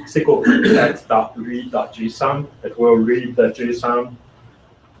 SQL text.read.json. It will read the JSON,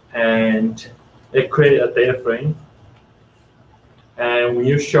 and it creates a data frame. And when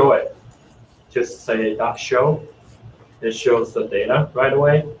you show it, just say .show. It shows the data right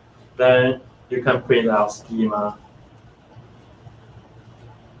away. Then you can print out schema.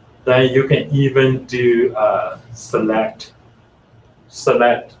 Then you can even do select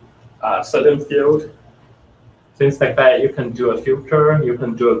certain field, things like that. You can do a filter, you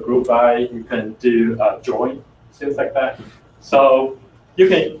can do a group by, you can do a join, things like that. So you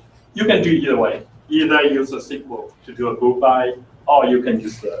can do either way. Either use a SQL to do a group by, or you can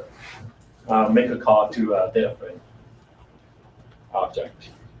just make a call to a data frame object.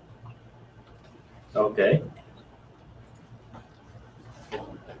 Okay.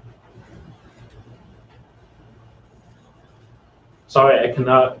 Sorry, I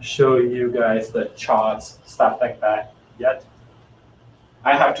cannot show you guys the charts, stuff like that yet.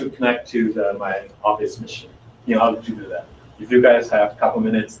 I have to connect to my office machine in order to do that. If you guys have a couple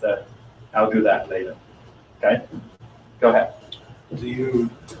minutes, then I'll do that later. Okay? Go ahead. Do you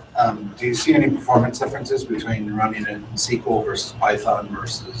see any performance differences between running it in SQL versus Python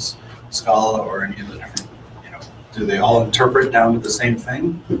versus Scala, or any of the different, do they all interpret down to the same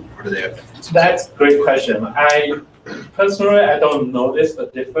thing, or do they have differences? That's a great question. Personally, I don't notice the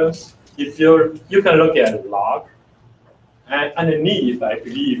difference. If you can look at log, and underneath, I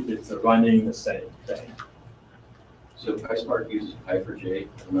believe it's running the same thing. So PySpark uses Py4j.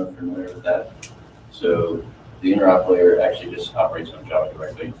 I'm not familiar with that. So the interop layer actually just operates on Java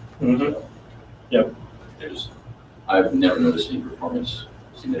directly. Mm-hmm. So yep. I've never noticed any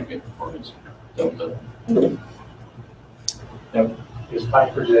significant performance delta. Yep. Is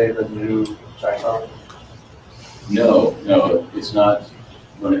Py4j the new Python? No, it's not.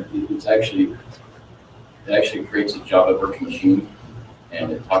 When it actually creates a Java virtual machine,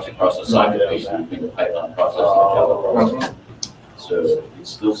 and it talks across the socket basically between the Python process and the Java process. So it's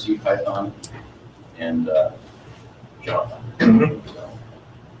still C Python and Java. Mm-hmm.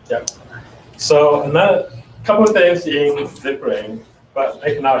 Yep. So another couple of things in Zipring, but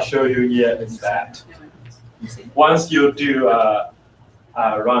I cannot show you yet, is that once you do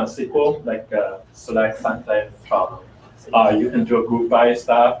run SQL, like select something from, you can do a group by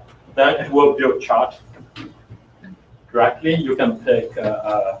stuff, then it will build chart directly. You can pick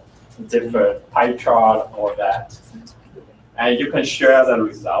a different pie chart or that, and you can share the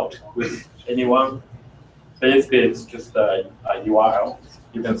result with anyone. Basically, it's just a URL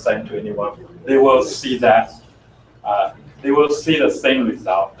you can send to anyone. They will see that. They will see the same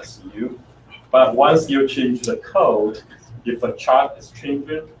result as you. But once you change the code, if a chart is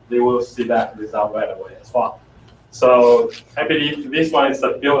changing, they will see that result right away as well. So I believe this one is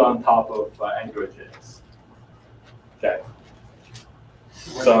built on top of AngularJS. Okay.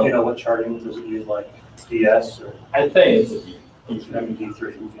 So, you know what charting does it use, like DS or? I think it's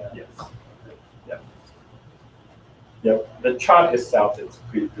D3. Yeah. Yes. Yep. Yep. The chart itself is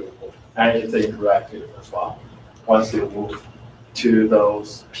pretty beautiful, and it's interactive as well. Once you move to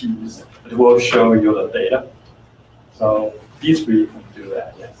those P's, it will show you the data. So these three can do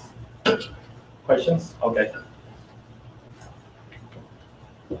that. Yes. Questions? Okay.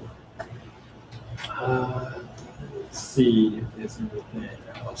 Let's see if there's anything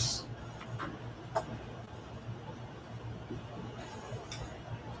else.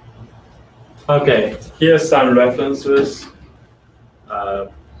 Okay, here's some references.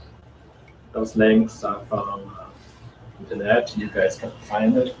 Those links are from internet. You guys can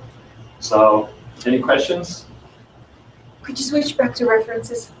find it. So, any questions? Could you switch back to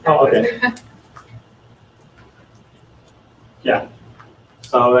references? Oh, okay. Yeah.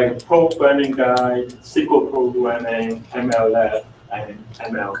 So like programming guide, SQL programming, MLlib, and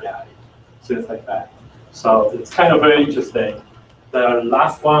ML guide, things like that. So it's kind of very interesting. The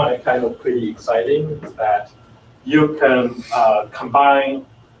last one is kind of pretty exciting is that you can combine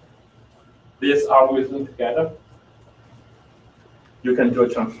this algorithm together. You can do a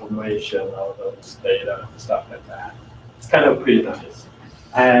transformation of those data, stuff like that. It's kind of pretty nice.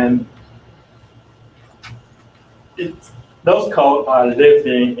 And those codes are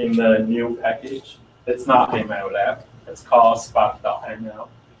living in the new package. It's not MLlib. It's called Spark.ml.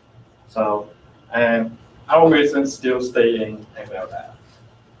 So, and algorithms still stay in MLlib.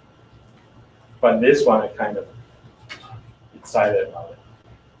 But this one, I'm kind of excited about it.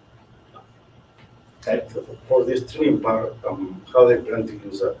 Okay. So for this streaming part, how they plan to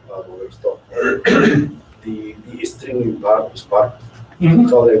use Overstock? the streaming part, Spark,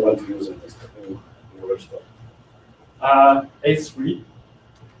 how they want to use it in Overstock? A3.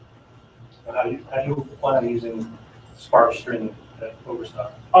 How do you plan on using Spark Stream at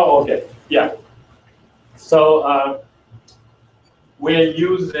Overstock? Oh, okay. Yeah. So we're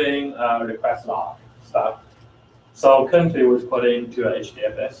using request log stuff. So currently we're putting to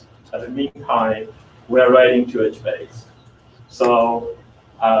HDFS. At the meantime, we're writing to HBase. So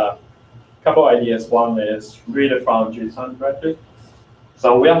a couple ideas. One is read it from JSON directly.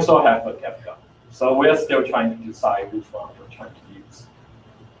 So we also have a Kafka. So we're still trying to decide which one we're trying to use.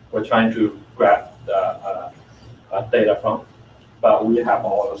 We're trying to grab the data from, but we have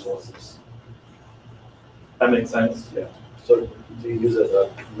all the sources. That makes sense? Yeah. So do you use it as a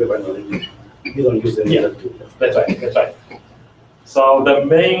web analytics? You don't use any other tool. That's right. That's right. So the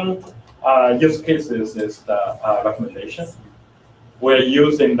main use cases is the recommendation. We're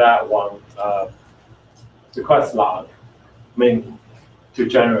using that one request log mainly to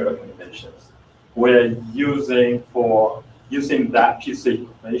generate recommendations. We're using that piece of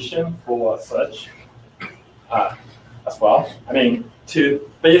information for search as well. I mean, to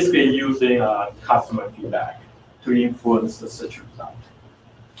basically using customer feedback to influence the search result.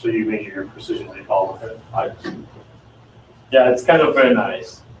 So you make your precision recall with it? Yeah, it's kind of very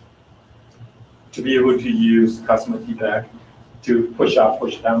nice to be able to use customer feedback to push up,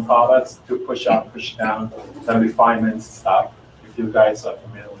 push down products, to push up, push down some refinements stuff, if you guys are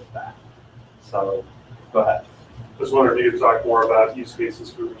familiar with that. So go ahead. Just wondering if you could talk more about use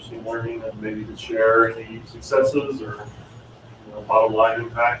cases for machine learning and maybe to share any successes or bottom line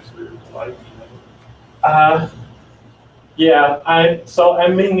impacts or like. Yeah,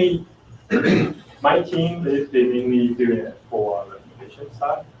 I'm mainly my team is mainly doing it for recommendation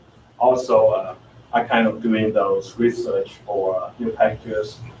stuff. Also, I kind of doing those research for new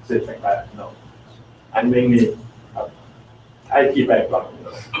packages, things like that. I'm mainly IT background,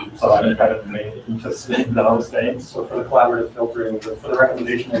 so I'm kind of mainly interested in those things. So for the collaborative filtering, for the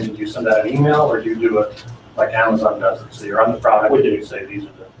recommendation engine, do you send out an email or do you do it like Amazon does it? So you're on the product and you say these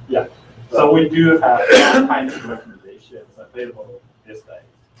are the. Yeah. So we do have all kinds of recommendations available these days.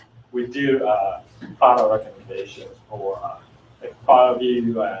 We do product recommendations for like product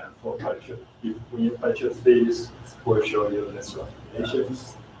view and for purchase. When you purchase these, we'll show you this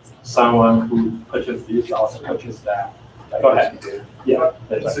recommendations. Someone who purchased these also purchased that. Go ahead. Yeah.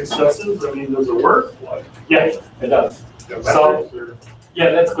 Successes? I mean, does it work? Like, yeah, it does. So,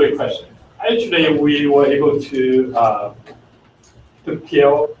 yeah, that's a great question. Actually, we were able to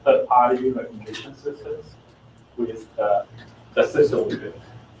kill third-party recommendation systems with the system we did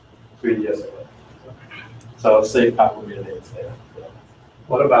 3 years ago. So save a couple millions there. Yeah.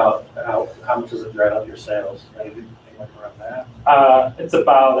 What about how much does it drive up your sales? Anything like around that? It's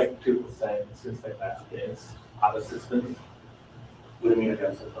about like 2%, things like that against other systems. What do you mean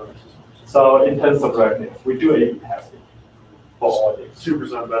against other systems? So in terms of revenue, we do A/B testing for all these.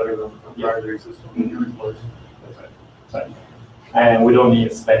 2% better than the proprietary system that you replace. Right. And we don't need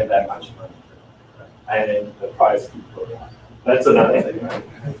to spend that much money. And the price keeps going up. That's another thing, right?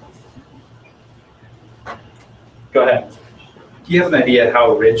 Go ahead. Do you have an idea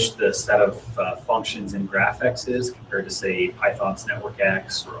how rich the set of functions in GraphX is compared to, say, Python's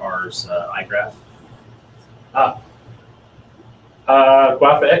NetworkX or R's iGraph?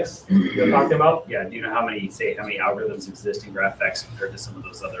 GraphX, you're talking about? Yeah, do you know how many algorithms exist in GraphX compared to some of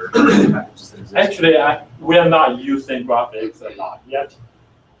those other packages that exist? Actually, we are not using GraphX a lot yet.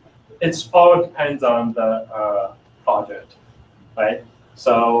 It all depends on the project, right?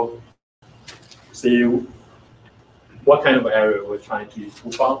 So see what kind of area we're trying to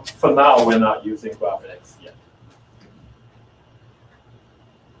move on. For now, we're not using GraphX yet.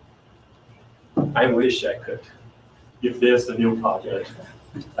 I wish I could. If there's a new project,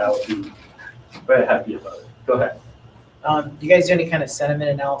 I would be very happy about it. Go ahead. Do you guys do any kind of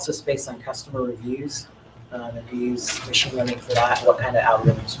sentiment analysis based on customer reviews? And do you use machine learning for that? What kind of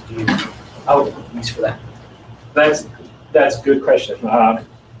algorithms would you use for that? That's a good question.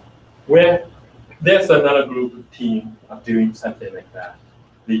 There's another group team doing something like that.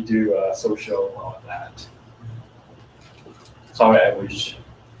 They do social all of that. Sorry, I wish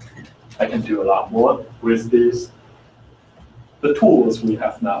I can do a lot more with the tools we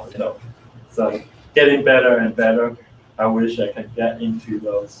have now. So getting better and better. I wish I could get into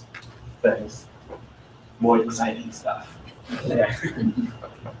those things, more exciting stuff. Yeah.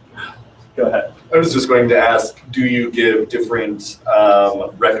 Go ahead. I was just going to ask, do you give different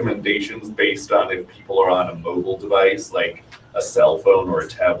recommendations based on if people are on a mobile device, like a cell phone or a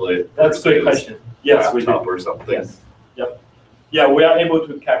tablet? That's a great question. Yes, we do. Laptop or something? Yes. Yep. Yeah, we are able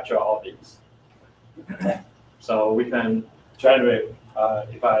to capture all these. So we can generate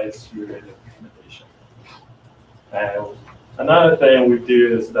device-related recommendation. And another thing we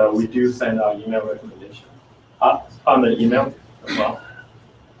do is that we do send out email recommendation on the email as well.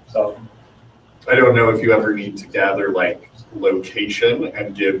 So I don't know if you ever need to gather like location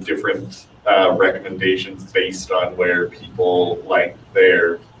and give different recommendations based on where people like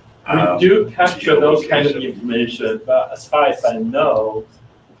their we do capture those kind of information, but as far as I know,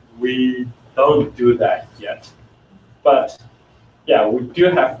 we don't do that yet. But yeah, we do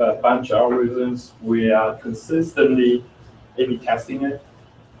have a bunch of algorithms. We are consistently A/B testing it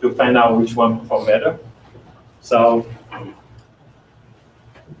to find out which one perform better. So,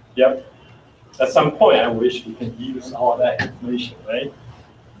 yep. At some point, I wish we can use all that information, right?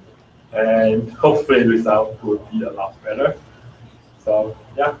 And hopefully, the result would be a lot better. So,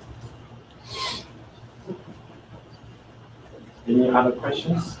 yeah. Any other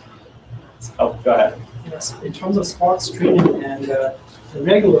questions? Oh, go ahead. Yes, in terms of Spark streaming and the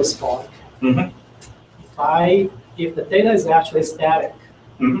regular Spark, if the data is actually static,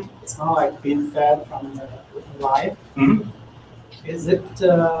 it's not like being fed from live. Is it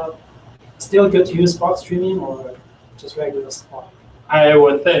still good to use Spark streaming or just regular Spark? I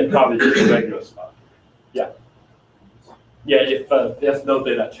would think probably just regular Spark. Yeah. Yeah, if there's no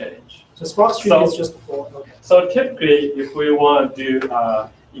data change. So Spark streaming is just for, okay. So typically, if we want to do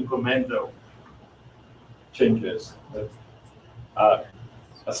incremental changes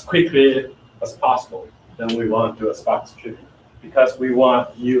as quickly as possible, then we want to do a Spark streaming because we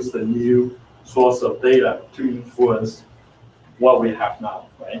want to use the new source of data to influence what we have now,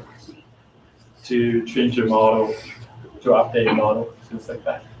 right? To change the model, to update the model, things like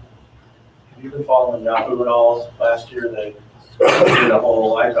that. Have you been following Yahoo at all? Last year they did a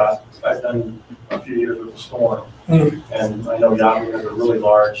whole, I've done a few years with the storm. And I know Yahoo has a really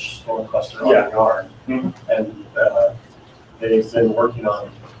large storm cluster on the yard. And they've been working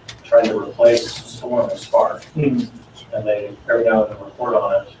on trying to replace Storm with Spark. And they every now and then report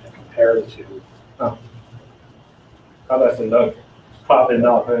on it and compare the two. How does it look? Probably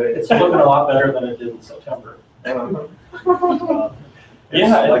not. It's looking a lot better than it did in September.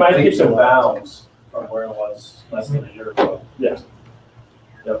 Yeah, it might leaps be and bounds from where it was less than a year ago. Yeah.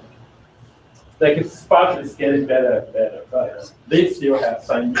 Yep. Like Spark is getting better and better, but they still have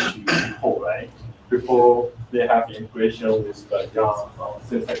some issues before, right? Before they have integration with the Yarn or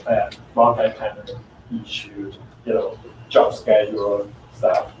things like that, multi-tenant issues, job schedule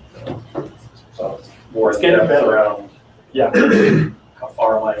stuff. So More it's getting better. around how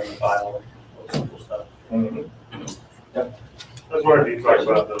far am I in the file, those simple stuff. Yep. I was wondering if you talk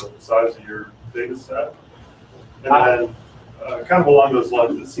about the size of your data set. And then kind of along those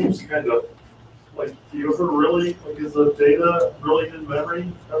lines, it seems kind of like, do you ever really, is the data really in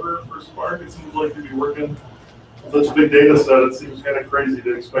memory ever for Spark? It seems like to be working with such a big data set, it seems kind of crazy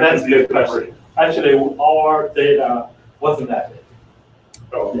to expect That's it a to be good in memory. question. Actually, our data wasn't that big.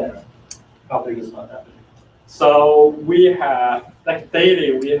 Oh, yeah. How big is not that big? So we have, like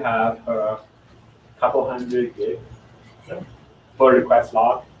daily, we have a couple hundred gig for request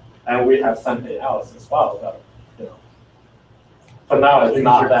log, and we have something else as well. But, for now, it's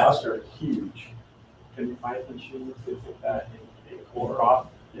not that huge. 25 machines, things like that in core.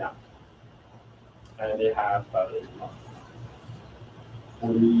 Yeah. And they have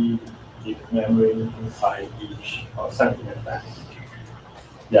 40 gig memory inside each, or something like that.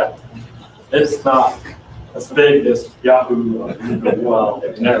 Yeah. It's not as big as Yahoo or well,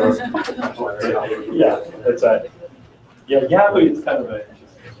 never. Yeah, that's right. Yeah, Yahoo is kind of interesting.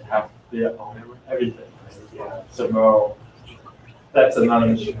 They have their own everything. Yeah. So no, that's another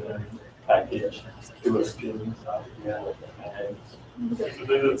mission package to a scheme stuff. Yeah. And So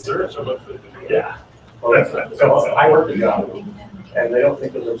they did search or what they did? yeah. So I work at Yahoo, and they don't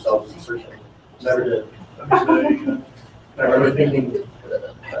think of themselves as search engine. Never did. I remember thinking,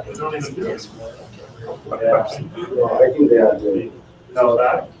 They don't even do it. yeah, No, I think they are doing. no,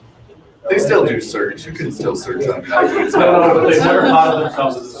 that. They still do search. You can still search on Yahoo. It's No, not- but they never thought of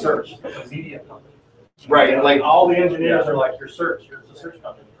themselves as a search, a media company. Right, like All the engineers are like, you're a search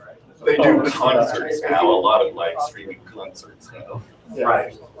company, right? they do concerts now, a lot of like streaming concerts now.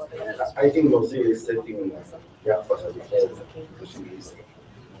 Right. I think Mozilla is setting, yeah, for the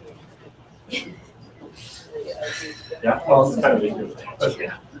Yeah. Well, it's kind of a good thing.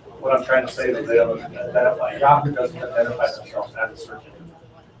 But what I'm trying to say is they don't identify, Yahoo doesn't identify themselves as a search engine,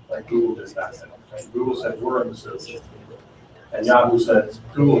 like Google does back then. Right? Google said, we're in the search engine. And Yahoo said,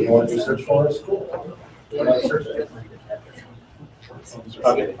 Google, you want to do search for us? Cool. We're not a search engine.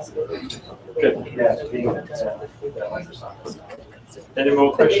 Okay. Good. Yeah, it's being, yeah, Microsoft. Any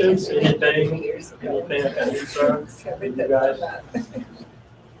more questions? Anything I can answer? Thank you guys.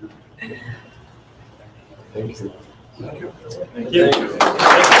 Thank you. Thank you.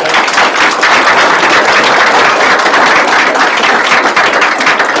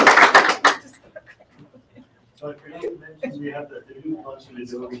 So I mentioned we have the new function to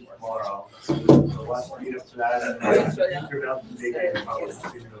do tomorrow. So let's read up to that and figure out the data and how it's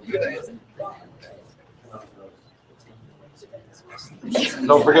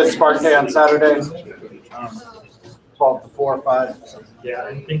Don't forget Spark Day on Saturday, 12 to 4 or 5. Yeah,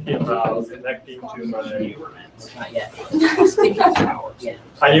 I'm thinking about connecting to my. Not yet.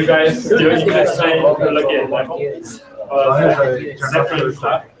 Are you guys still interested in looking at my different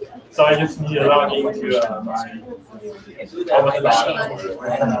stuff? So I just need to log into my computer.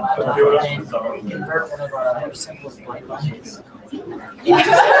 Convert one of our simplest line functions.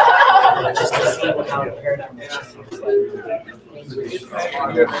 Just to see how the paradigm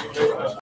is.